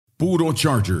Puro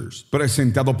Chargers,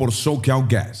 presentado por SoCal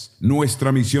Gas.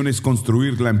 Nuestra misión es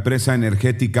construir la empresa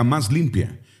energética más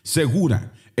limpia,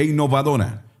 segura e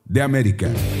innovadora de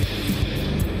América.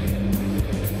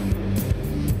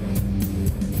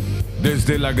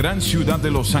 Desde la gran ciudad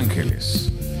de Los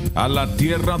Ángeles a la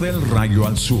tierra del rayo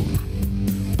al sur,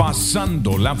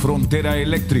 pasando la frontera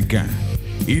eléctrica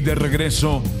y de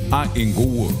regreso a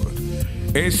Inglewood.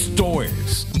 Esto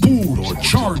es Puro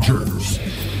Chargers.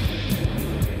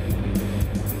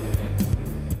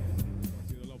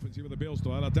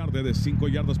 Toda la tarde de 5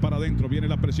 yardas para adentro. Viene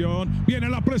la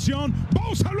presión.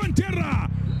 Bosa lo entierra.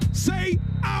 Say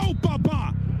out,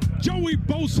 papá. Joey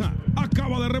Bosa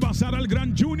acaba de rebasar al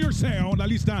gran Junior Seau en la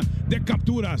lista de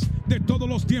capturas de todos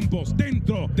los tiempos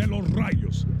dentro de los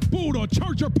Rayos. Puro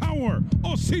Charger Power.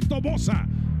 Osito Bosa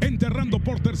enterrando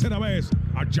por tercera vez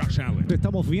a Josh Allen.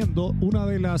 Estamos viendo una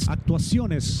de las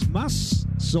actuaciones más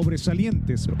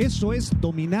sobresalientes. Eso es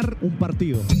dominar un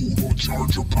partido. Puro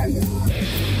Charger Power.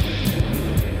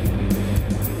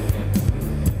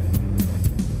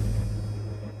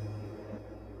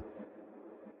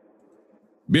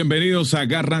 Bienvenidos a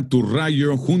Agarra tu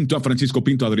Rayo junto a Francisco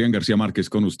Pinto, Adrián García Márquez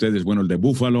con ustedes. Bueno, el de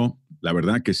Búfalo, la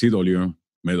verdad que sí dolió.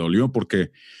 Me dolió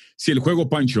porque si el juego,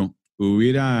 Pancho,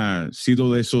 hubiera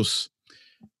sido de esos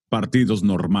partidos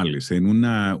normales en un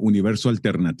universo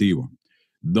alternativo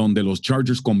donde los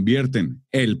Chargers convierten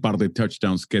el par de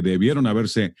touchdowns que debieron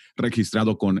haberse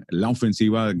registrado con la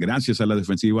ofensiva, gracias a la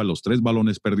defensiva, los 3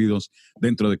 balones perdidos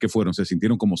dentro de qué fueron, se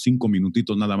sintieron como 5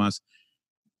 minutitos nada más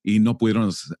y no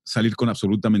pudieron salir con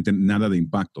absolutamente nada de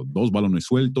impacto. 2 balones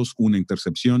sueltos, 1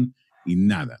 intercepción y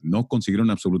nada. No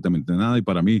consiguieron absolutamente nada y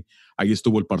para mí ahí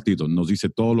estuvo el partido. Nos dice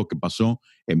todo lo que pasó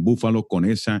en Buffalo con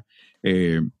esa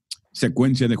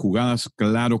secuencia de jugadas.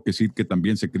 Claro que sí, que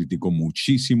también se criticó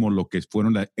muchísimo lo que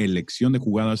fueron la elección de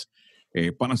jugadas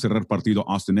para cerrar partido.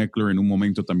 Austin Ekeler en un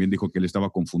momento también dijo que él estaba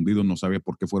confundido, no sabía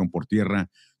por qué fueron por tierra.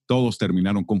 Todos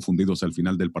terminaron confundidos al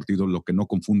final del partido. Lo que no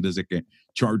confunde es de que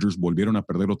Chargers volvieron a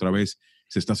perder otra vez.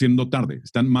 Se está haciendo tarde.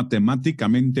 Están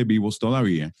matemáticamente vivos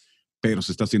todavía, pero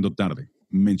se está haciendo tarde.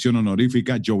 Mención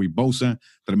honorífica, Joey Bosa,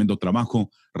 tremendo trabajo.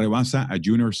 Rebasa a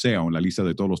Junior Seau en la lista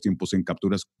de todos los tiempos en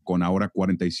capturas, con ahora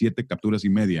 47 capturas y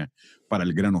media para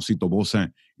el gran Osito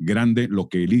Bosa. Grande lo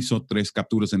que él hizo, 3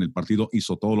 capturas en el partido,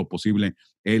 hizo todo lo posible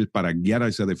él para guiar a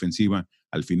esa defensiva.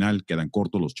 Al final quedan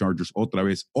cortos los Chargers. Otra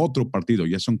vez, otro partido.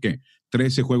 Ya son,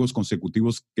 13 juegos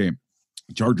consecutivos que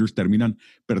Chargers terminan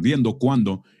perdiendo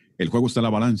cuando el juego está a la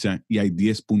balanza y hay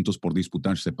 10 puntos por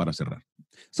disputarse para cerrar.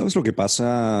 ¿Sabes lo que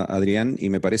pasa, Adrián? Y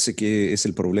me parece que es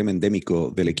el problema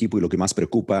endémico del equipo y lo que más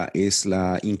preocupa es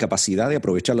la incapacidad de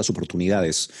aprovechar las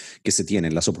oportunidades que se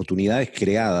tienen, las oportunidades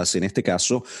creadas, en este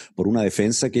caso, por una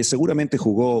defensa que seguramente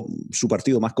jugó su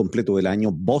partido más completo del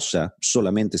año. Bosa,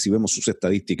 solamente, si vemos sus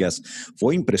estadísticas,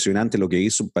 fue impresionante lo que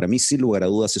hizo. Para mí, sin lugar a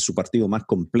dudas, es su partido más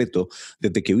completo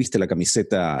desde que viste la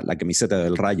camiseta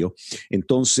del Rayo.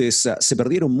 Entonces, se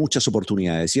perdieron muchas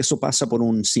oportunidades y eso pasa por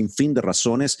un sinfín de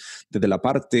razones, desde la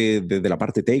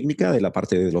parte técnica, de la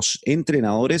parte de los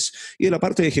entrenadores y de la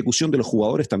parte de ejecución de los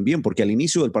jugadores también, porque al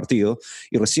inicio del partido,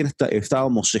 y recién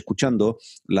estábamos escuchando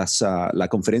la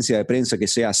conferencia de prensa que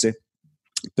se hace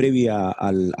previa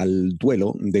al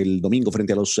duelo del domingo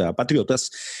frente a los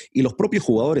Patriotas, y los propios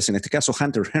jugadores, en este caso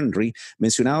Hunter Henry,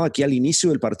 mencionaba que al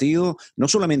inicio del partido, no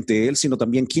solamente él, sino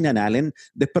también Keenan Allen,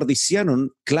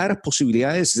 desperdiciaron claras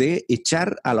posibilidades de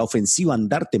echar a la ofensiva a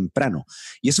andar temprano.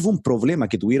 Y ese fue un problema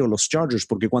que tuvieron los Chargers,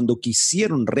 porque cuando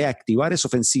quisieron reactivar esa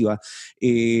ofensiva,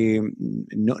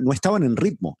 no estaban en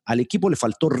ritmo. Al equipo le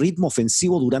faltó ritmo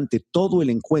ofensivo durante todo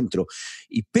el encuentro.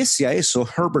 Y pese a eso,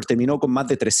 Herbert terminó con más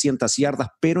de 300 yardas,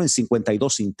 pero en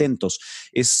 52 intentos.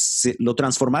 Lo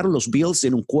transformaron los Bills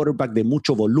en un quarterback de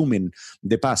mucho volumen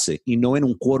de pase y no en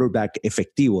un quarterback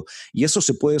efectivo. Y eso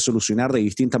se puede solucionar de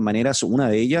distintas maneras. Una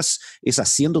de ellas es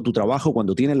haciendo tu trabajo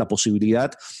cuando tienes la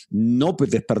posibilidad, no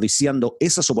desperdiciando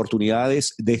esas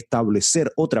oportunidades de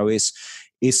establecer otra vez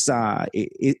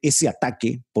ese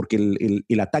ataque, porque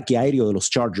el ataque aéreo de los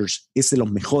Chargers es de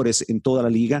los mejores en toda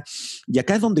la liga. Y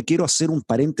acá es donde quiero hacer un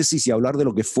paréntesis y hablar de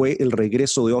lo que fue el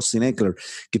regreso de Austin Ekeler,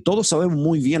 que todos sabemos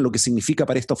muy bien lo que significa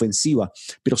para esta ofensiva,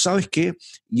 pero ¿sabes qué?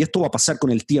 Y esto va a pasar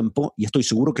con el tiempo, y estoy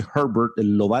seguro que Herbert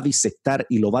lo va a disectar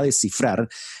y lo va a descifrar.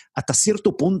 Hasta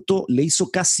cierto punto le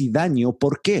hizo casi daño.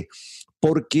 ¿Por qué?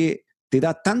 Porque te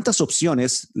da tantas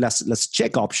opciones, las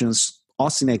check options,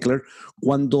 Austin Ekeler,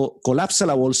 cuando colapsa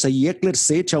la bolsa y Ekeler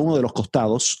se echa a uno de los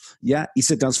costados, ¿ya? Y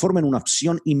se transforma en una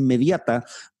opción inmediata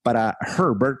para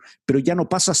Herbert, pero ya no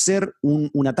pasa a ser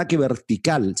un ataque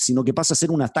vertical, sino que pasa a ser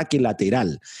un ataque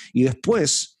lateral. Y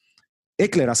después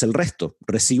Ekeler hace el resto,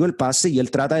 recibe el pase y él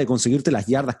trata de conseguirte las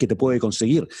yardas que te puede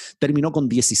conseguir. Terminó con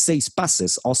 16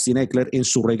 pases Austin Ekeler en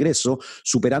su regreso,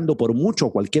 superando por mucho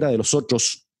a cualquiera de los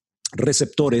otros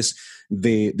receptores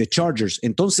de Chargers.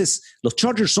 Entonces, los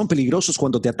Chargers son peligrosos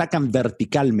cuando te atacan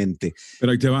verticalmente.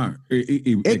 Pero ahí te va.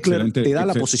 Ekeler te da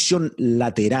la posición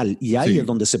lateral y ahí es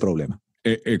donde ese problema.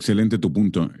 Excelente tu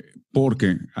punto,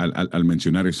 porque al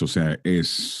mencionar eso, o sea,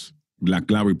 es la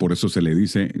clave y por eso se le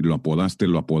dice, lo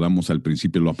apodamos al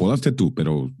principio, lo apodaste tú,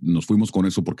 pero nos fuimos con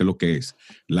eso porque es lo que es.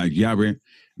 La llave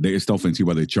de esta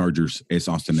ofensiva de Chargers es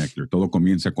Austin Ekeler. Todo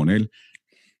comienza con él.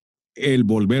 El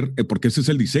volver, porque ese es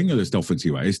el diseño de esta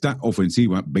ofensiva. Esta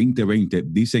ofensiva 2020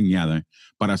 diseñada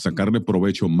para sacarle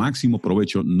provecho, máximo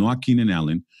provecho, no a Keenan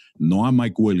Allen, no a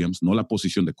Mike Williams, no la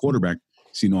posición de quarterback,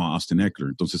 sino a Austin Ekeler.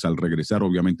 Entonces, al regresar,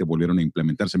 obviamente, volvieron a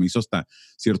implementarse. Me hizo hasta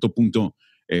cierto punto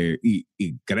y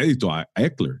crédito a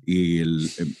Ekeler. Y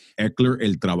Ekeler,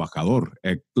 el trabajador,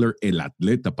 Ekeler, el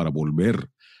atleta para volver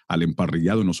al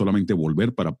emparrillado, no solamente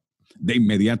volver para de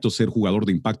inmediato ser jugador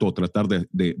de impacto o tratar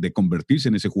de convertirse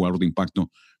en ese jugador de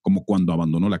impacto como cuando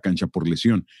abandonó la cancha por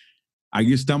lesión.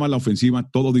 Ahí estaba la ofensiva,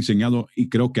 todo diseñado y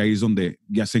creo que ahí es donde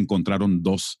ya se encontraron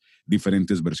dos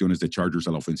diferentes versiones de Chargers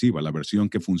a la ofensiva. La versión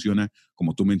que funciona,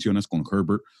 como tú mencionas, con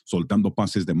Herbert, soltando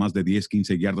pases de más de 10,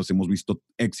 15 yardas. Hemos visto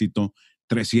éxito,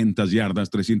 300 yardas,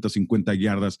 350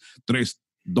 yardas,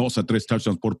 2 a 3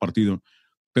 touchdowns por partido.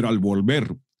 Pero al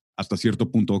volver hasta cierto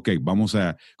punto, ok, vamos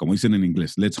a, como dicen en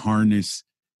inglés, let's harness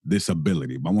this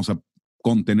ability. Vamos a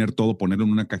contener todo, ponerlo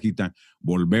en una cajita.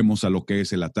 Volvemos a lo que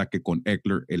es el ataque con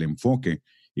Ekeler, el enfoque.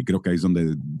 Y creo que ahí es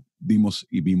donde vimos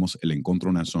el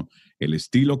encontronazo, el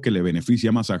estilo que le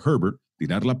beneficia más a Herbert,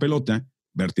 tirar la pelota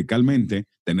verticalmente,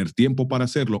 tener tiempo para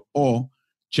hacerlo, o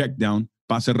check down,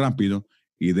 pase rápido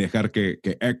y dejar que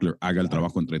Ekeler haga el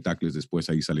trabajo entre tackles después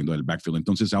ahí saliendo del backfield.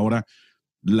 Entonces ahora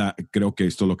creo que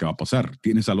esto es lo que va a pasar.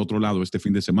 Tienes al otro lado este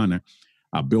fin de semana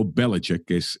a Bill Belichick,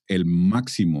 que es el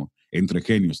máximo entre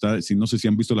genios. No sé si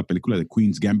han visto la película de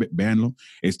Queen's Gambit, véanlo.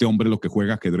 Este hombre lo que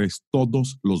juega ajedrez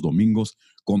todos los domingos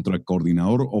contra el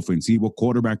coordinador ofensivo,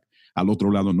 quarterback, al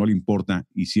otro lado no le importa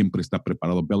y siempre está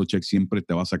preparado. Belichick siempre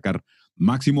te va a sacar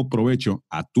máximo provecho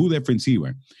a tu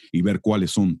defensiva y ver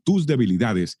cuáles son tus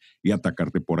debilidades y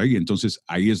atacarte por ahí. Entonces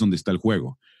ahí es donde está el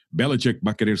juego. Belichick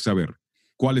va a querer saber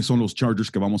cuáles son los Chargers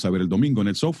que vamos a ver el domingo en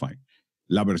el SoFi.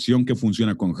 La versión que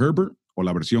funciona con Herbert o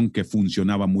la versión que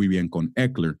funcionaba muy bien con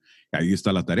Ekeler. Ahí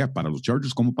está la tarea para los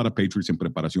Chargers como para Patriots en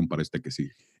preparación para este que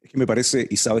sigue. Es que me parece,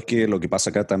 y sabes que lo que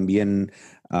pasa acá también,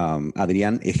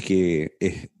 Adrián, es que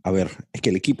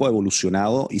el equipo ha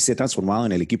evolucionado y se ha transformado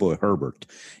en el equipo de Herbert.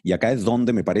 Y acá es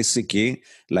donde me parece que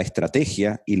la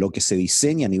estrategia y lo que se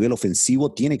diseña a nivel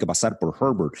ofensivo tiene que pasar por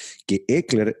Herbert. Que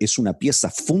Ekeler es una pieza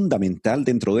fundamental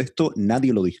dentro de esto,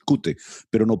 nadie lo discute.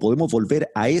 Pero no podemos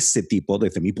volver a ese tipo,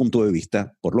 desde mi punto de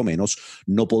vista, por lo menos,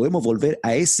 no podemos volver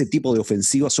a ese tipo de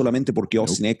ofensiva solamente porque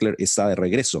Austin Ekeler está de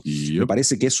regreso. Me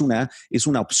parece que es una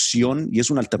opción y es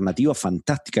una alternativa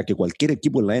fantástica que cualquier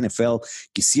equipo en la NFL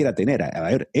quisiera tener. A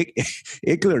ver,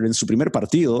 Ekeler en su primer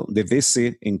partido, desde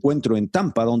ese encuentro en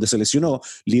Tampa, donde se lesionó,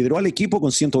 lideró al equipo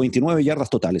con 129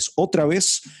 yardas totales. Otra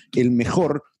vez el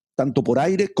mejor, tanto por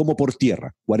aire como por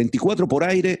tierra. 44 por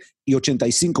aire y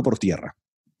 85 por tierra.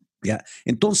 ¿Ya?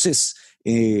 Entonces,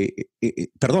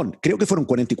 creo que fueron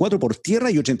 44 por tierra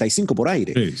y 85 por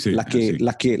aire,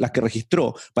 las que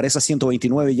registró para esas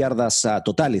 129 yardas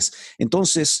totales.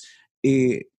 Entonces,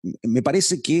 me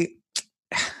parece que,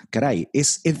 caray,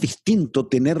 es distinto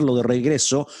tenerlo de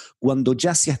regreso cuando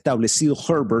ya se ha establecido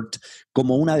Herbert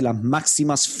como una de las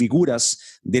máximas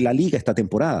figuras de la liga esta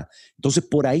temporada. Entonces,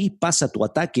 por ahí pasa tu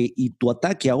ataque y tu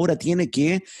ataque ahora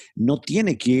no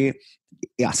tiene que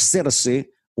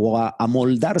hacerse o a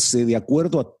amoldarse de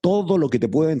acuerdo a todo lo que te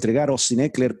puede entregar Austin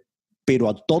Ekeler, pero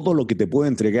a todo lo que te puede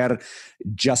entregar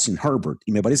Justin Herbert.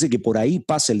 Y me parece que por ahí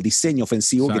pasa el diseño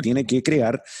ofensivo que tiene que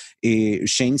crear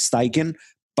Shane Steichen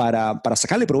para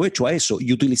sacarle provecho a eso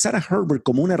y utilizar a Herbert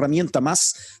como una herramienta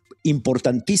más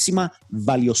importantísima,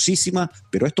 valiosísima,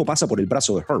 pero esto pasa por el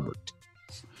brazo de Herbert.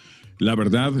 La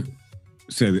verdad,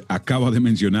 se acaba de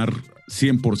mencionar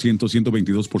 100%,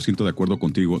 122% de acuerdo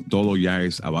contigo. Todo ya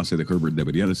es a base de Herbert.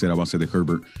 Debería de ser a base de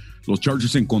Herbert. Los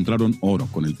Chargers encontraron oro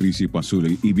con el príncipe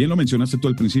azul. Y bien lo mencionaste tú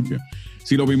al principio.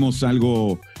 Sí lo vimos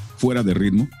algo fuera de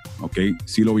ritmo, ¿ok?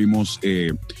 Sí lo vimos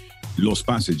los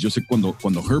pases. Yo sé cuando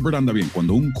Herbert anda bien,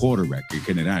 cuando un quarterback en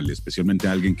general, especialmente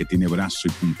alguien que tiene brazo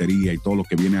y puntería y todo lo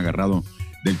que viene agarrado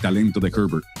del talento de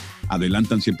Herbert,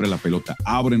 adelantan siempre la pelota,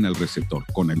 abren el receptor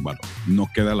con el balón. No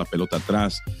queda la pelota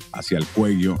atrás, hacia el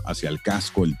cuello, hacia el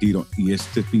casco, el tiro. Y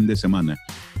este fin de semana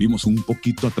vimos un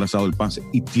poquito atrasado el pase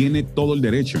y tiene todo el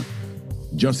derecho.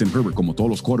 Justin Herbert, como todos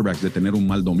los quarterbacks, de tener un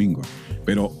mal domingo.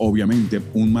 Pero obviamente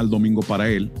un mal domingo para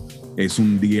él es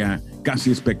un día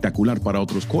casi espectacular para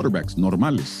otros quarterbacks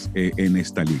normales en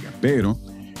esta liga. Pero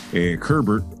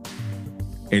Herbert,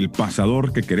 el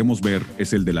pasador que queremos ver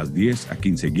es el de las 10 a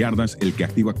 15 yardas, el que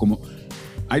activa como...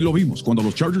 Ahí lo vimos, cuando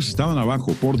los Chargers estaban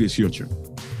abajo por 18.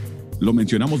 Lo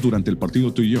mencionamos durante el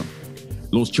partido tú y yo.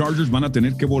 Los Chargers van a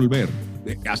tener que volver.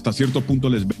 Hasta cierto punto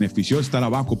les benefició estar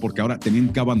abajo porque ahora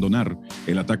tenían que abandonar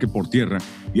el ataque por tierra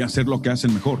y hacer lo que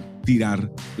hacen mejor,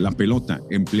 tirar la pelota,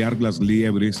 emplear las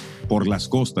liebres por las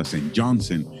costas en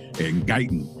Johnson, en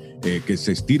Guyton, que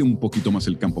se estire un poquito más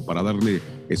el campo para darle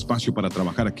espacio para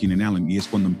trabajar a Keenan Allen, y es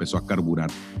cuando empezó a carburar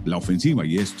la ofensiva,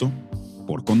 y esto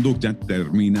por conducta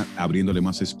termina abriéndole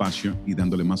más espacio y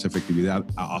dándole más efectividad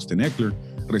a Austin Ekeler,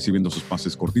 recibiendo sus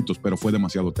pases cortitos, pero fue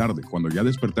demasiado tarde. Cuando ya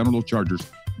despertaron los Chargers,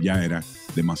 ya era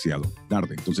demasiado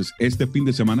tarde. Entonces, este fin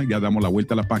de semana ya damos la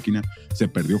vuelta a la página. Se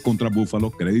perdió contra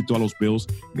Buffalo. Crédito a los Bills.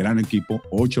 Gran equipo.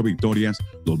 8 victorias.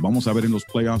 Los vamos a ver en los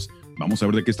playoffs. Vamos a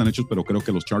ver de qué están hechos, pero creo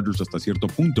que los Chargers hasta cierto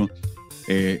punto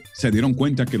se dieron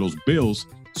cuenta que los Bills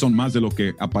son más de lo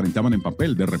que aparentaban en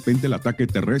papel. De repente el ataque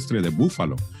terrestre de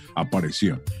Buffalo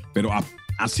apareció. Pero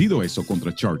ha sido eso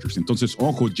contra Chargers. Entonces,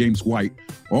 ojo James White.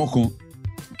 Ojo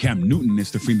Cam Newton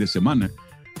este fin de semana,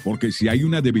 porque si hay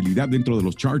una debilidad dentro de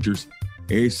los Chargers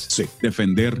es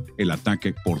defender el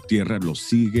ataque por tierra. Lo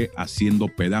sigue haciendo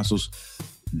pedazos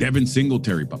Devin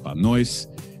Singletary, papá. No es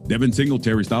Devin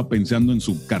Singletary. Estaba pensando en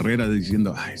su carrera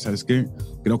diciendo, ay, ¿sabes qué?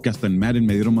 Creo que hasta en Madden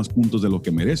me dieron más puntos de lo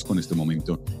que merezco en este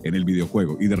momento en el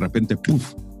videojuego, y de repente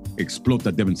 ¡puf!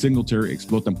 Explota Devin Singletary,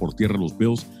 explotan por tierra los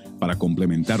Bills para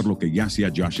complementar lo que ya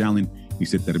hacía Josh Allen, y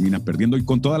se termina perdiendo, y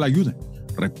con toda la ayuda.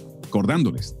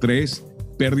 Recordándoles, 3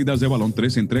 pérdidas de balón,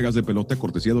 3 entregas de pelota,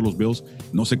 cortesía de los Bills,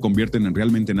 no se convierten en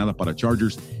realmente nada para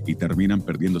Chargers y terminan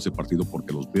perdiendo ese partido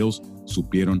porque los Bills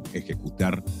supieron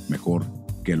ejecutar mejor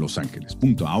que Los Ángeles.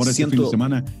 Punto. Ahora este fin de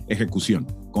semana, ejecución.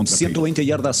 Contra 120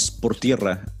 yardas por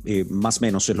tierra, más o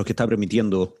menos, es lo que está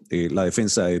permitiendo la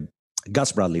defensa de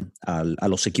Gus Bradley a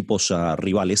los equipos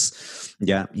rivales,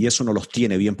 ¿ya? Y eso no los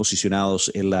tiene bien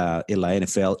posicionados en la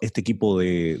NFL. Este equipo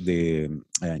de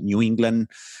New England,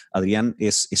 Adrián,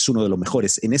 es uno de los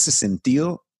mejores. En ese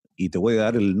sentido, y te voy a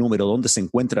dar el número donde se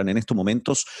encuentran en estos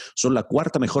momentos, son la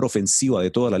 4ª mejor ofensiva de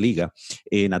toda la liga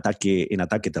en ataque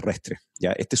terrestre,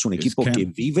 ¿ya? Este es un equipo que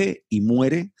vive y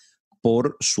muere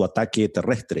por su ataque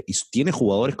terrestre, y tiene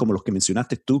jugadores como los que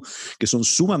mencionaste tú, que son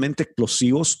sumamente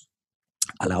explosivos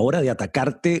a la hora de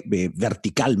atacarte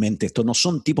verticalmente. Estos no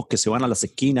son tipos que se van a las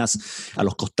esquinas, a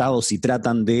los costados, y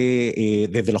tratan de,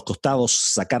 desde los costados,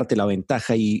 sacarte la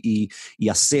ventaja y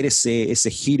hacer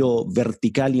ese giro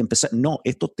vertical y empezar. No,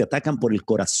 estos te atacan por el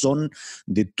corazón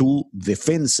de tu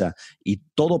defensa, y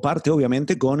todo parte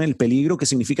obviamente con el peligro que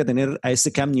significa tener a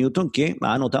ese Cam Newton, que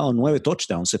ha anotado 9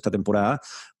 touchdowns esta temporada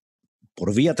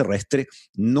por vía terrestre.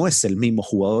 No es el mismo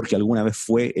jugador que alguna vez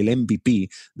fue el MVP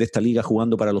de esta liga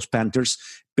jugando para los Panthers,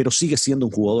 pero sigue siendo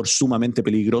un jugador sumamente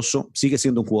peligroso, sigue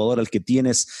siendo un jugador al que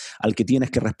tienes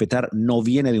que respetar. No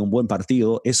viene de un buen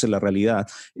partido, esa es la realidad.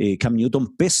 Cam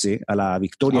Newton, pese a la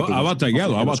victoria... Ha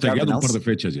batallado un par de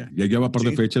fechas ya. Ya lleva un par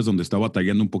de fechas donde está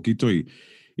batallando un poquito, y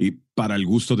para el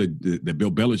gusto de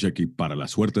Bill Belichick y para la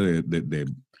suerte de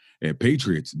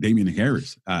Patriots, Damian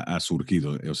Harris ha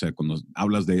surgido. O sea, cuando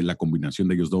hablas de la combinación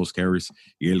de ellos dos, Harris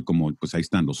y él, como pues ahí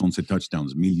están los 11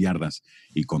 touchdowns, 1000 yardas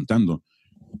y contando.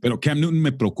 Pero Cam Newton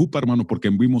me preocupa, hermano,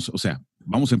 porque vimos, o sea,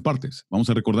 vamos en partes. Vamos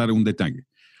a recordar un detalle.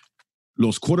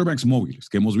 Los quarterbacks móviles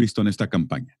que hemos visto en esta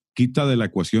campaña, quita de la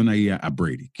ecuación ahí a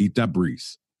Brady, quita a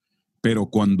Breeze. Pero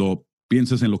cuando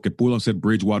piensas en lo que pudo hacer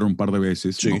Bridgewater un par de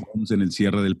veces, en el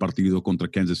cierre del partido contra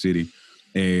Kansas City,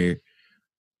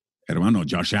 hermano,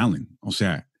 Josh Allen. O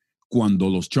sea, cuando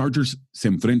los Chargers se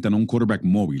enfrentan a un quarterback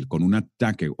móvil con un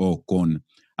ataque o con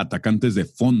atacantes de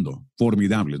fondo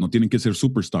formidables, no tienen que ser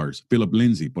superstars. Philip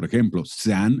Lindsay, por ejemplo,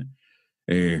 se han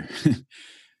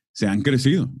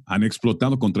crecido, han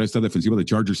explotado contra esta defensiva de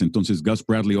Chargers. Entonces Gus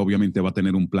Bradley obviamente va a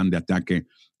tener un plan de ataque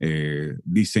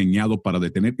diseñado para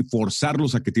detener y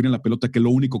forzarlos a que tiren la pelota, que es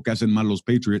lo único que hacen mal los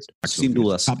Patriots. Sin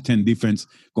dudas. Top 10 defense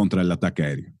contra el ataque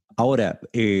aéreo. Ahora,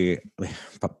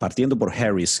 partiendo por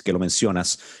Harris, que lo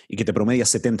mencionas, y que te promedia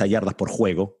 70 yardas por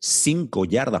juego, 5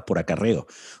 yardas por acarreo.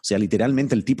 O sea,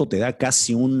 literalmente el tipo te da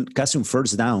casi un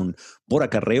first down por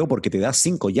acarreo, porque te da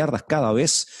 5 yardas cada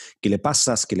vez que le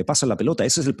pasas la pelota.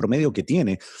 Ese es el promedio que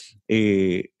tiene.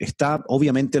 Está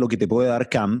obviamente lo que te puede dar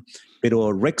Cam,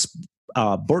 pero Rex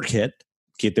Burkhead,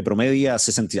 que te promedia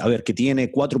 60, que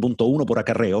tiene 4.1 por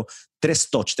acarreo, 3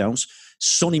 touchdowns.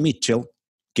 Sonny Mitchell,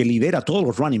 que lidera a todos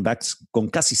los running backs con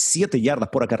casi 7 yardas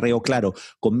por acarreo, claro,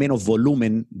 con menos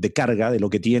volumen de carga de lo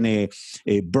que tiene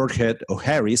Burkhead o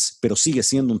Harris, pero sigue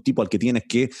siendo un tipo al que tienes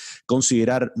que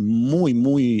considerar de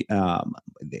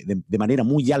manera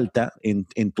muy alta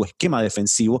en tu esquema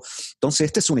defensivo. Entonces,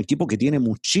 este es un equipo que tiene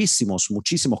muchísimos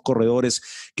corredores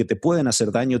que te pueden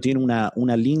hacer daño, tiene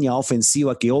una línea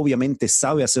ofensiva que obviamente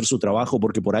sabe hacer su trabajo,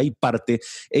 porque por ahí parte,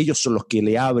 ellos son los que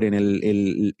le abren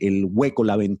el hueco,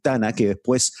 la ventana, que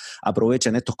después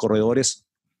aprovechan estos corredores.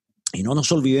 Y no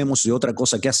nos olvidemos de otra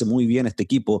cosa que hace muy bien este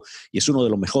equipo, y es uno de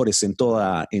los mejores en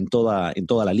toda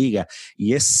la liga,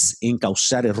 y es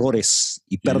encauzar errores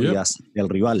y pérdidas del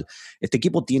rival. Este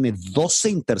equipo tiene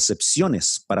 12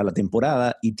 intercepciones para la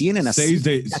temporada y tienen a 6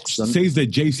 de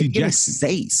JC Jackson.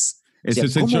 6. O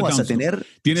sea, ¿cómo vas a tener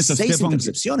 6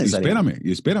 intercepciones?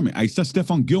 Espérame. Ahí está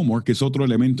Stephon Gilmore, que es otro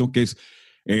elemento que es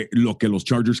lo que los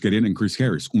Chargers querían en Chris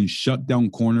Harris. Un shutdown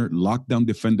corner, lockdown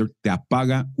defender, te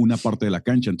apaga una parte de la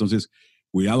cancha. Entonces,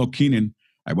 cuidado Keenan,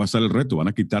 ahí va a estar el reto. Van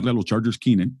a quitarle a los Chargers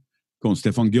Keenan. Con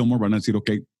Stephon Gilmore van a decir,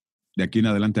 ok, de aquí en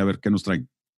adelante a ver qué nos traen.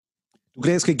 ¿Tú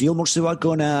crees que Gilmore se va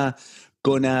con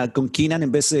Keenan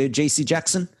en vez de JC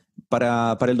Jackson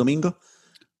para el domingo?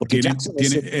 Porque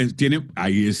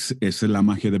ahí es la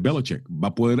magia de Belichick. Va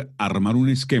a poder armar un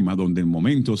esquema donde en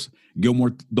momentos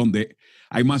Gilmore, donde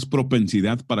hay más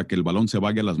propensidad para que el balón se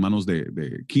vaya a las manos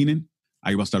de Keenan,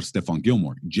 ahí va a estar Stephon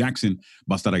Gilmore. Jackson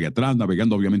va a estar ahí atrás,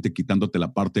 navegando, obviamente quitándote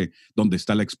la parte donde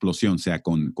está la explosión, sea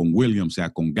con Williams,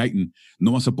 sea con Guyton.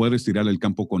 No vas a poder estirar el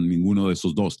campo con ninguno de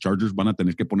esos dos. Chargers van a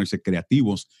tener que ponerse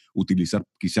creativos, utilizar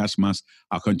quizás más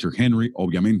a Hunter Henry,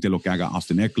 obviamente lo que haga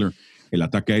Austin Eckler. El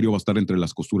ataque aéreo va a estar entre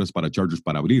las costuras para Chargers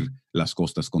para abrir las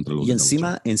costas contra los. Y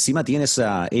encima tienes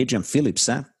a Adrian Phillips,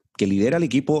 que lidera el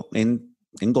equipo en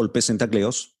golpes, en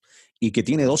tacleos, y que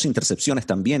tiene 2 intercepciones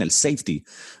también, el safety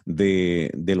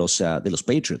de los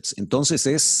Patriots.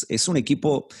 Entonces es un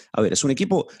equipo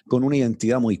con una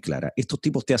identidad muy clara. Estos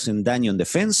tipos te hacen daño en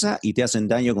defensa y te hacen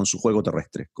daño con su juego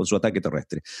terrestre, con su ataque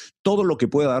terrestre. Todo lo que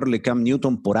pueda darle Cam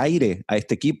Newton por aire a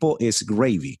este equipo es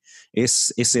gravy,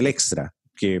 es el extra.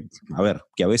 Que a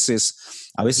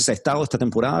veces ha estado esta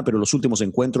temporada, pero los últimos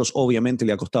encuentros obviamente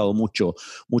le ha costado mucho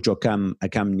a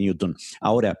Cam Newton.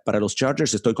 Ahora, para los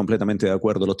Chargers estoy completamente de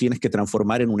acuerdo, lo tienes que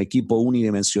transformar en un equipo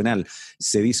unidimensional.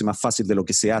 Se dice más fácil de lo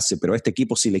que se hace, pero a este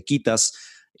equipo si le quitas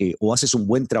o haces un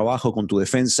buen trabajo con tu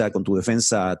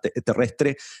defensa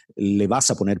terrestre, le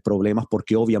vas a poner problemas,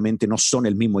 porque obviamente no son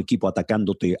el mismo equipo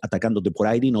atacándote por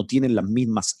aire y no tienen las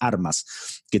mismas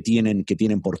armas que tienen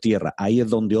por tierra. Ahí es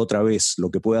donde otra vez lo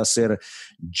que puede hacer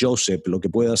Joseph, lo que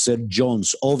puede hacer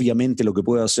Jones, obviamente lo que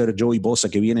puede hacer Joey Bosa,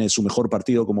 que viene de su mejor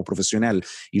partido como profesional,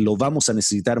 y lo vamos a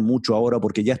necesitar mucho ahora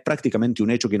porque ya es prácticamente un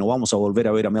hecho que no vamos a volver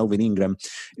a ver a Melvin Ingram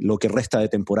lo que resta de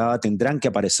temporada. Tendrán que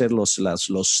aparecer los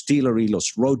Stillery,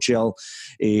 los Rochelle,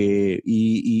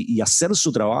 y hacer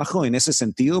su trabajo en ese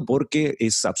sentido, porque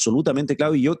es absolutamente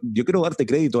clave. Y yo quiero darte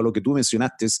crédito a lo que tú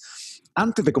mencionaste.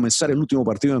 Antes de comenzar el último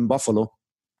partido en Buffalo,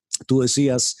 tú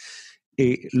decías,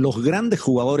 los grandes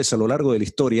jugadores a lo largo de la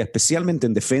historia, especialmente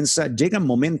en defensa, llegan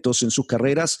momentos en sus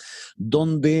carreras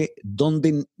donde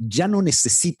ya no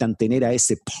necesitan tener a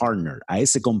ese partner, a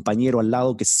ese compañero al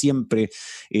lado que siempre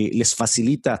les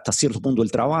facilita hasta cierto punto el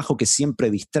trabajo, que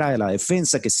siempre distrae a la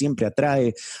defensa, que siempre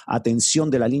atrae atención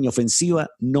de la línea ofensiva.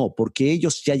 No, porque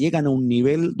ellos ya llegan a un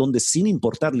nivel donde, sin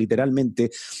importar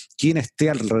literalmente quién esté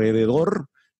alrededor,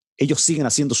 ellos siguen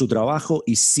haciendo su trabajo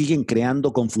y siguen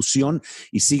creando confusión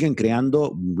y siguen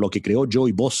creando lo que creó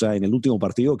Joey Bosa en el último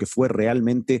partido, que fue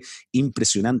realmente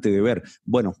impresionante de ver.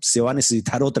 Bueno, se va a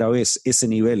necesitar otra vez ese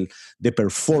nivel de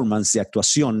performance, de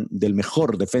actuación del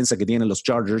mejor defensa que tienen los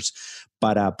Chargers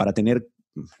para tener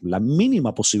la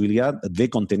mínima posibilidad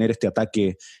de contener este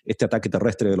ataque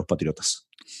terrestre de los Patriotas.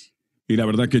 Y la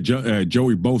verdad que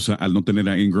Joey Bosa, al no tener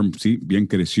a Ingram, sí, bien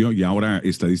creció, y ahora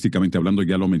estadísticamente hablando,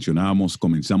 ya lo mencionábamos,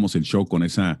 comenzamos el show con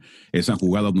esa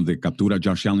jugada donde captura a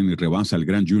Josh Allen y rebasa al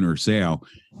gran Junior Seau.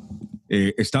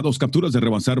 Está a 2 capturas de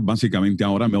rebasar básicamente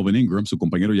ahora Melvin Ingram, su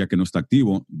compañero, ya que no está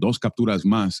activo, 2 capturas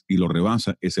más y lo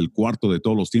rebasa, es el cuarto de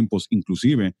todos los tiempos.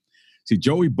 Inclusive, si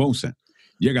Joey Bosa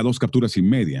llega a 2 capturas y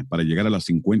media para llegar a las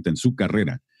 50 en su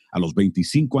carrera, a los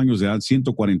 25 años de edad,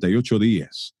 148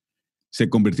 días, se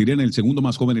convertiría en el segundo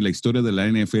más joven en la historia de la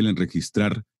NFL en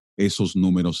registrar esos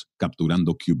números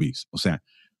capturando QBs. O sea,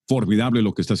 formidable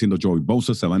lo que está haciendo Joey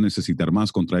Bosa. Se va a necesitar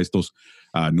más contra estos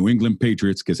New England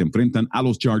Patriots, que se enfrentan a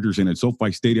los Chargers en el SoFi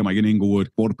Stadium ahí en Inglewood.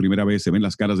 Por primera vez se ven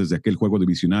las caras desde aquel juego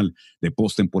divisional de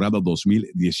postemporada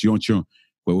 2018,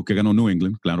 juego que ganó New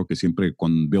England. Claro que siempre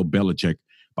con Bill Belichick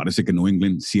parece que New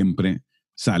England siempre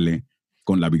sale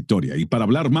con la victoria. Y para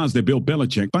hablar más de Bill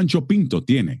Belichick, Pancho Pinto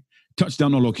tiene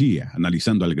Touchdownología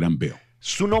analizando al gran Bill.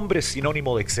 Su nombre es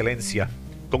sinónimo de excelencia.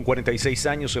 Con 46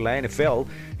 años en la NFL,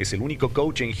 es el único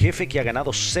coach en jefe que ha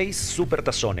ganado 6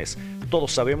 supertazones.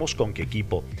 Todos sabemos con qué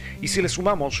equipo. Y si le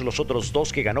sumamos los otros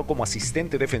 2 que ganó como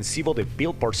asistente defensivo de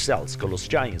Bill Parcells con los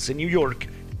Giants en New York,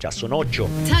 ya son 8.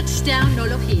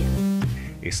 Touchdownología.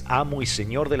 Es amo y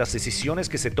señor de las decisiones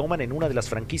que se toman en una de las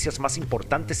franquicias más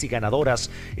importantes y ganadoras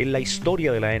en la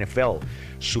historia de la NFL.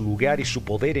 Su lugar y su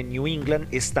poder en New England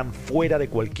están fuera de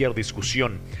cualquier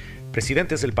discusión.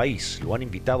 Presidentes del país lo han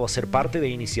invitado a ser parte de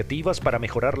iniciativas para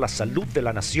mejorar la salud de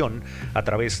la nación a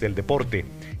través del deporte.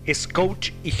 Es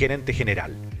coach y gerente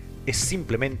general. Es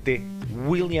simplemente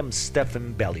William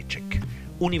Stephen Belichick,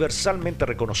 universalmente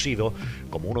reconocido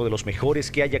como uno de los mejores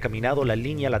que haya caminado la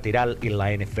línea lateral en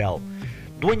la NFL.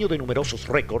 Dueño de numerosos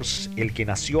récords, el que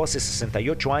nació hace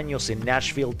 68 años en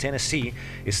Nashville, Tennessee,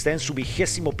 está en su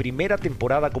 21ª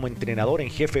temporada como entrenador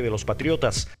en jefe de los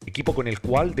Patriotas, equipo con el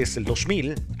cual desde el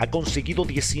 2000 ha conseguido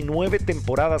 19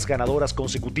 temporadas ganadoras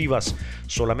consecutivas,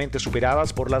 solamente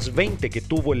superadas por las 20 que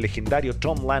tuvo el legendario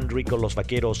Tom Landry con los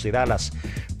Vaqueros de Dallas.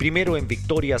 Primero en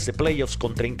victorias de playoffs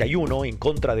con 31 en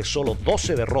contra de solo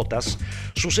 12 derrotas,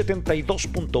 su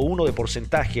 72.1 de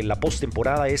porcentaje en la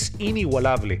postemporada es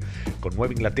inigualable. Con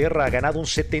Nueva Inglaterra ha ganado un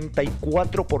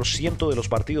 74% de los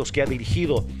partidos que ha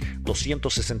dirigido,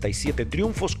 267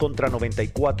 triunfos contra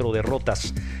 94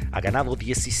 derrotas. Ha ganado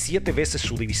 17 veces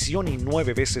su división y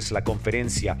 9 veces la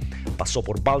conferencia. Pasó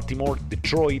por Baltimore,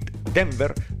 Detroit,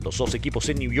 Denver, los 2 equipos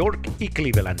en New York y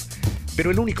Cleveland.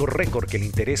 Pero el único récord que le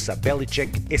interesa a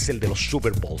Belichick es el de los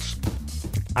Super Bowls.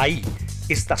 Ahí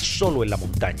está solo en la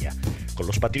montaña. Con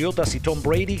los Patriotas y Tom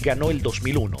Brady ganó el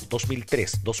 2001,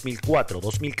 2003, 2004,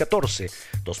 2014,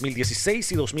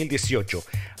 2016 y 2018,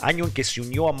 año en que se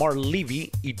unió a Mark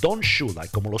Levy y Don Shula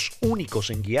como los únicos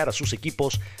en guiar a sus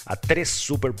equipos a 3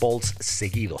 Super Bowls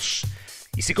seguidos.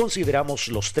 Y si consideramos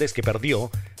los 3 que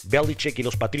perdió, Belichick y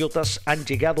los Patriotas han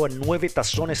llegado a 9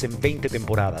 tazones en 20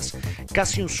 temporadas,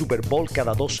 casi un Super Bowl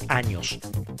cada 2 años.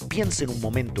 Piensen un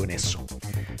momento en eso.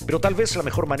 Pero tal vez la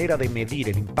mejor manera de medir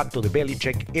el impacto de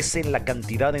Belichick es en la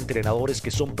cantidad de entrenadores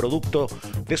que son producto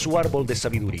de su árbol de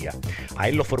sabiduría. A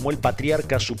él lo formó el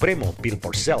patriarca supremo, Bill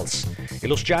Parcells. En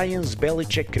los Giants,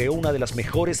 Belichick creó una de las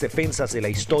mejores defensas de la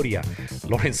historia.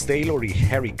 Lawrence Taylor y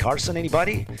Harry Carson,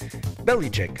 ¿anybody?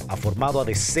 Belichick ha formado a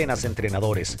decenas de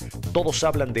entrenadores. Todos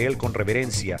hablan de él con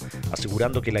reverencia,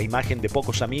 asegurando que la imagen de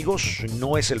pocos amigos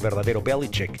no es el verdadero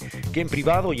Belichick, que en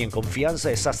privado y en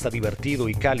confianza es hasta divertido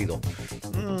y cálido.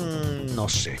 No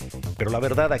sé, pero la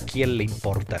verdad a quién le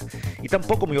importa. Y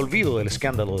tampoco me olvido del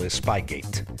escándalo de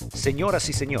Spygate. Señoras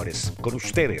y señores, con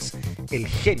ustedes, el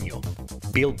genio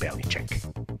Bill Belichick.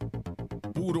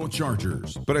 Puro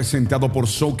Chargers, presentado por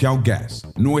SoCal Gas.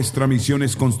 Nuestra misión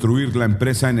es construir la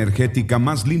empresa energética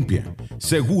más limpia,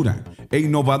 segura e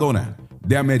innovadora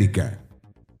de América.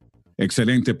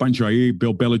 Excelente, Pancho, ahí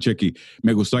Bill Belichick, y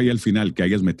me gustó ahí al final que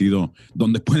hayas metido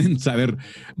donde pueden saber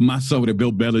más sobre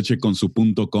Bill Belichick con su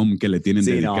 .com que le tienen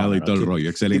dedicado y todo el rollo.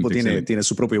 Excelente. El tipo tiene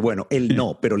su propio, bueno, él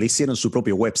no, pero le hicieron su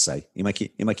propio website,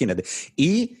 imagínate.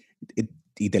 Y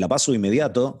te la paso de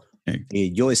inmediato.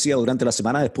 Yo decía durante la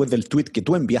semana, después del tweet que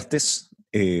tú enviaste,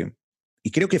 y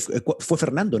creo que fue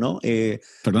Fernando, ¿no?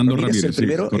 Fernando Ramírez, el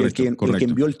primero, sí, correcto, el que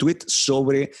envió el tweet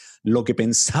sobre lo que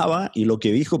pensaba y lo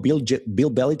que dijo Bill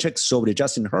Belichick sobre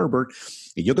Justin Herbert.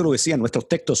 Y yo te lo decía en nuestros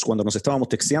textos cuando nos estábamos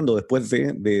texteando después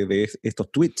de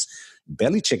estos tweets.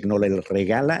 Belichick no le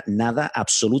regala nada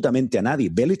absolutamente a nadie.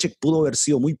 Belichick pudo haber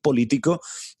sido muy político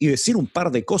y decir un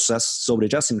par de cosas sobre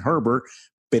Justin Herbert,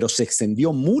 pero se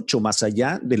extendió mucho más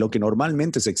allá de lo que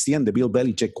normalmente se extiende Bill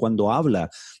Belichick cuando habla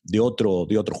de otro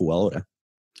jugador.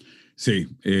 Sí,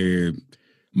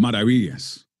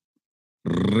 maravillas.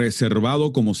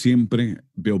 Reservado como siempre,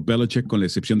 Bill Belichick, con la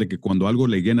excepción de que cuando algo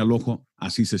le llena el ojo,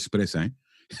 así se expresa.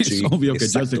 Sí, es obvio que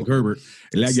Justin Herbert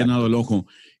le ha llenado el ojo,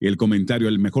 y el comentario,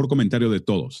 el mejor comentario de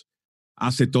todos.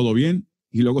 Hace todo bien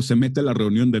y luego se mete a la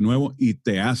reunión de nuevo y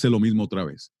te hace lo mismo otra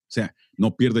vez. O sea,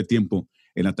 no pierde tiempo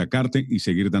en atacarte y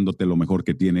seguir dándote lo mejor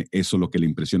que tiene. Eso es lo que le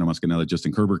impresiona más que nada a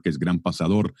Justin Herbert, que es gran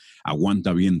pasador,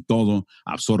 aguanta bien todo,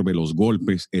 absorbe los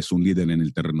golpes, es un líder en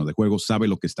el terreno de juego, sabe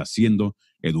lo que está haciendo,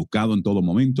 educado en todo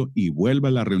momento, y vuelve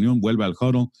a la reunión, vuelve al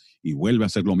huddle y vuelve a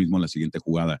hacer lo mismo en la siguiente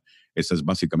jugada. Esa es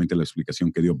básicamente la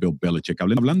explicación que dio Bill Belichick.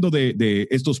 Hablando de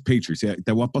estos Patriots,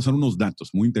 te voy a pasar unos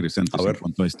datos muy interesantes en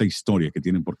cuanto a esta historia que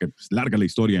tienen, porque es larga la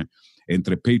historia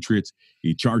entre Patriots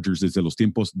y Chargers desde los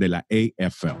tiempos de la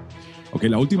AFL. Ok,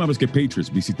 la última vez que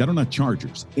Patriots visitaron a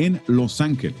Chargers en Los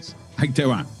Ángeles, ahí te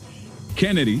va.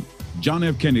 John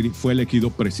F. Kennedy fue elegido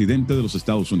presidente de los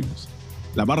Estados Unidos.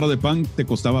 La barra de pan te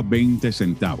costaba 20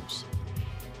 centavos.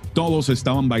 Todos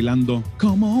estaban bailando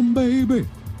Come on, baby.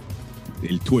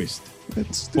 El twist.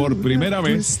 Por primera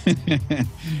vez,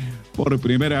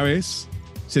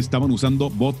 se estaban usando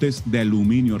botes de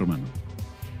aluminio, hermano.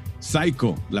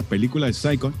 Psycho, la película de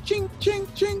Psycho, ching, ching,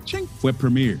 ching, ching, fue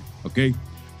premiere, ¿ok?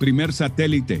 Primer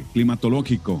satélite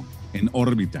climatológico en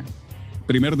órbita.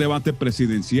 Primer debate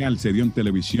presidencial se dio en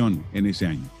televisión en ese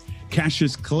año.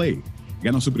 Cassius Clay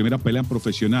ganó su primera pelea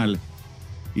profesional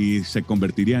y se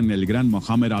convertiría en el gran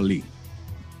Muhammad Ali.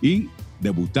 Y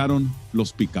debutaron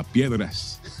los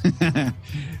Picapiedras.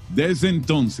 Desde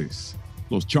entonces,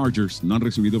 los Chargers no han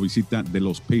recibido visita de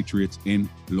los Patriots en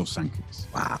Los Ángeles.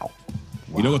 Wow.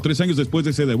 Y luego, 3 años después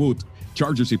de ese debut,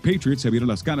 Chargers y Patriots se vieron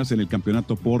las caras en el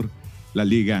campeonato por la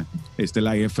liga,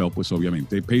 la AFL, pues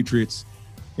obviamente. Patriots,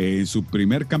 en su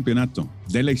primer campeonato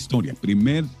de la historia,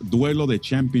 primer duelo de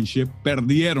championship,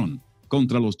 perdieron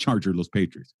contra los Chargers, los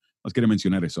Patriots. Más quería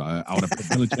mencionar eso. Ahora,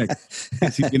 Belichick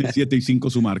sí tiene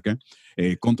 7-5 su marca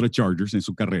contra Chargers en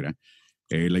su carrera.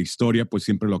 La historia, pues,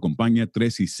 siempre lo acompaña.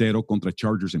 3-0 contra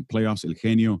Chargers en playoffs. El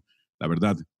genio, la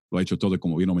verdad, lo ha hecho todo.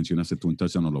 Como bien lo mencionaste tú en tu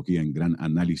analogía, en gran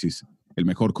análisis. El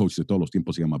mejor coach de todos los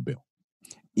tiempos se llama Bill.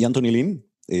 Y Anthony Lynn,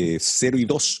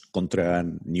 0-2 contra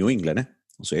New England,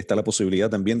 O sea, está la posibilidad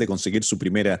también de conseguir su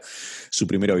primera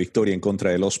victoria en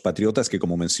contra de los Patriotas, que,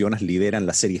 como mencionas, lideran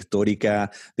la serie histórica.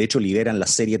 De hecho, lideran la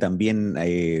serie también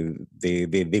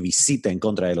de visita en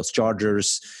contra de los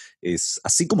Chargers.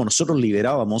 Así como nosotros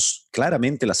liderábamos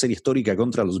claramente la serie histórica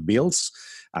contra los Bills,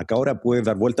 acá ahora puede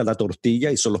dar vuelta la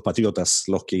tortilla y son los Patriotas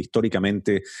los que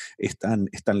históricamente están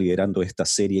liderando esta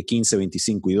serie.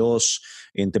 15-25-2,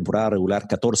 en temporada regular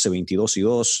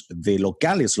 14-22-2. De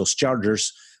locales, los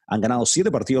Chargers han ganado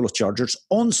 7 partidos los Chargers,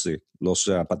 11 los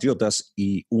Patriotas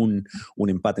y un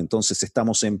empate. Entonces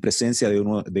estamos en presencia de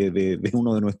uno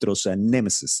de nuestros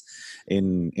némesis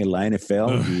en la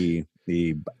NFL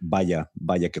y vaya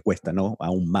que cuesta, ¿no?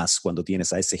 Aún más cuando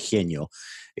tienes a ese genio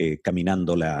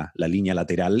caminando la línea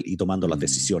lateral y tomando las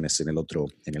decisiones en el otro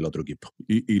equipo.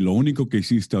 Y lo único que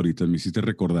hiciste ahorita, me hiciste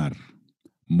recordar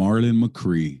Marlon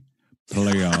McCree.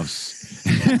 Playoffs.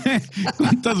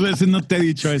 ¿Cuántas veces no te he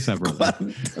dicho esa, bro?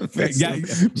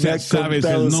 Ya sabes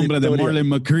el nombre de Marlon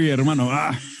McCree, hermano.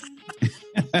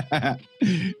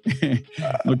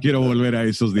 No quiero volver a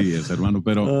esos días, hermano,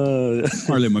 pero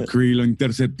Marlon McCree, lo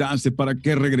interceptaste. ¿Para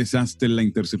qué regresaste la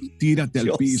intercepción? Tírate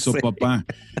al piso, papá.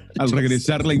 Al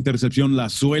regresar la intercepción, la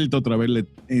suelta otra vez, le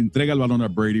entrega el balón a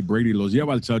Brady. Brady los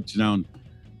lleva al touchdown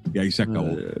y ahí se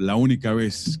acabó. La única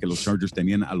vez que los Chargers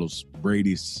tenían a los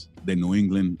Bradys de New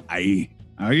England, ahí,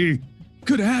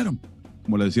 could have had him.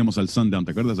 Como le decíamos al Sundown, ¿te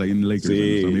acuerdas? Ahí en Lakers,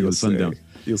 nuestro amigo el Sundown.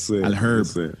 Yo sé. Al Herb.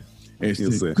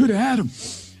 Could have had him.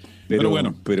 Pero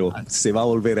bueno. Pero se va a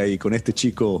volver ahí con este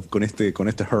chico, con este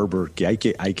Herbert, que hay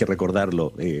que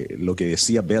recordarlo. Lo que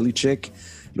decía Belichick,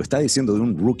 lo está diciendo de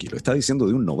un rookie, lo está diciendo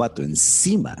de un novato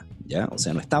encima, ¿ya? O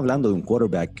sea, no está hablando de un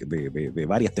quarterback de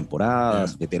varias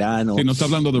temporadas, veterano. Sí, no está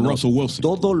hablando de Russell Wilson.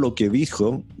 Todo lo que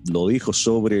dijo, lo dijo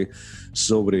sobre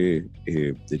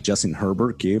Justin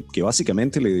Herbert, que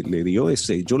básicamente le dio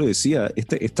yo le decía,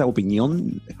 esta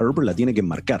opinión Herbert la tiene que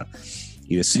enmarcar.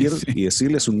 Y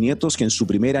decirle a sus nietos que en su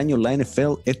primer año en la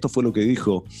NFL, esto fue lo que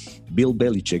dijo Bill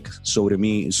Belichick sobre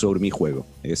mi juego.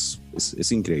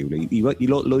 Es increíble. Y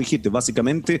lo dijiste,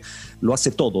 básicamente lo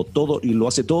hace todo y lo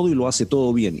hace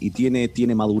todo bien. Y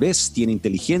tiene madurez, tiene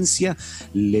inteligencia,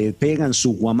 le pegan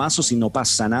sus guamazos y no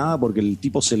pasa nada porque el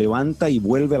tipo se levanta y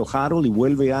vuelve al huddle y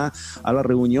vuelve a la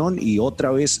reunión y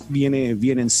otra vez viene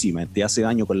encima. Te hace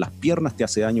daño con las piernas, te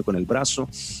hace daño con el brazo.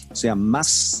 O sea,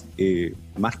 más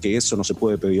que eso no se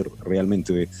puede pedir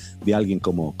realmente de alguien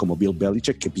como Bill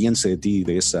Belichick, que piense de ti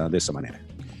de esa manera.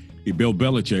 Y Bill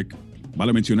Belichick,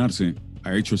 vale mencionarse,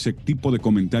 ha hecho ese tipo de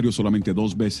comentarios solamente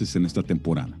 2 veces en esta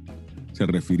temporada. Se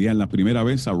refería la primera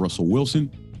vez a Russell Wilson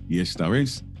y esta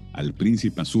vez al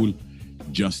príncipe azul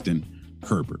Justin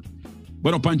Herbert.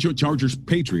 Bueno, Pancho, Chargers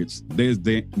Patriots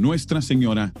desde Nuestra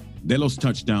Señora de los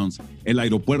Touchdowns, el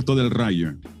aeropuerto del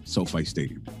Rayo, SoFi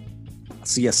Stadium.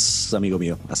 Así es, amigo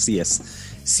mío, así es.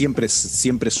 Siempre es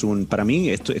para mí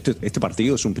este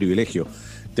partido es un privilegio,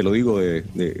 te lo digo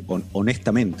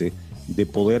honestamente, de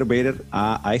poder ver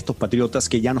a estos Patriotas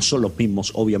que ya no son los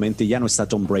mismos, obviamente, ya no está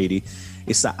Tom Brady,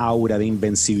 esa aura de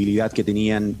invencibilidad que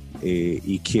tenían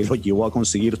y que lo llevó a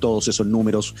conseguir todos esos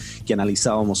números que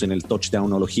analizábamos en el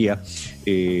Touchdownología,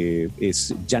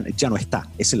 ya no está,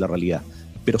 esa es la realidad.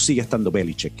 Pero sigue estando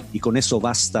Belichick y con eso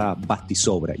basta y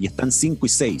sobra. Y están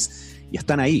 5-6 y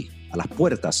están ahí, a las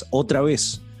puertas, otra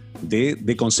vez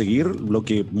de conseguir lo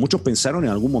que muchos pensaron en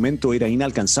algún momento era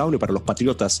inalcanzable para los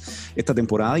Patriotas esta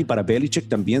temporada, y para Belichick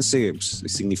también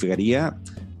significaría,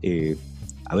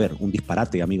 un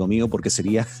disparate, amigo mío, porque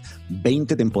sería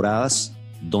 20 temporadas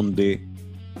donde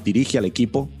dirige al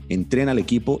equipo, entrena al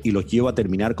equipo y los lleva a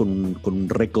terminar con un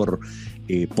récord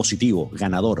positivo,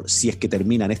 ganador. Si es que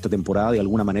terminan esta temporada, de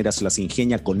alguna manera se las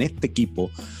ingenia con este equipo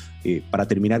para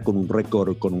terminar con un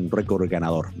récord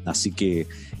ganador. Así que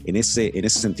en ese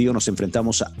sentido nos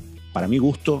enfrentamos para mi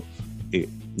gusto,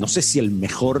 no sé si el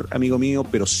mejor, amigo mío,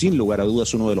 pero sin lugar a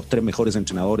dudas uno de los 3 mejores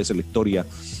entrenadores en la historia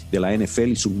de la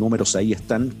NFL, y sus números ahí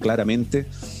están claramente,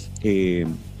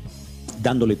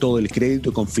 dándole todo el crédito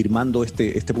y confirmando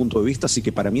este punto de vista. Así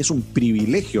que para mí es un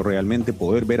privilegio realmente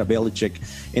poder ver a Belichick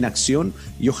en acción,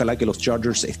 y ojalá que los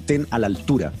Chargers estén a la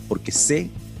altura, porque sé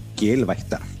que él va a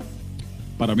estar.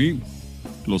 Para mí,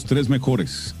 los 3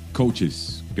 mejores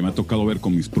coaches que me ha tocado ver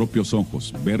con mis propios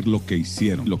ojos, ver lo que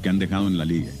hicieron, lo que han dejado en la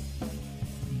liga: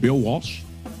 Bill Walsh,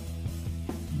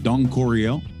 Don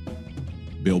Coryell,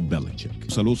 Bill Belichick.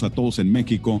 Saludos a todos en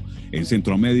México, en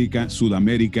Centroamérica,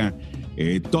 Sudamérica,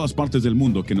 todas partes del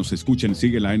mundo que nos escuchen.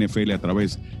 Sigue la NFL a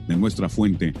través de nuestra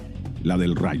fuente, la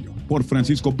del Rayo. Por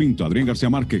Francisco Pinto, Adrián García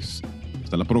Márquez.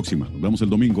 Hasta la próxima. Nos vemos el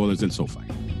domingo desde el SoFi.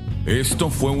 Esto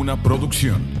fue una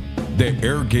producción de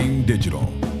Air Game Digital.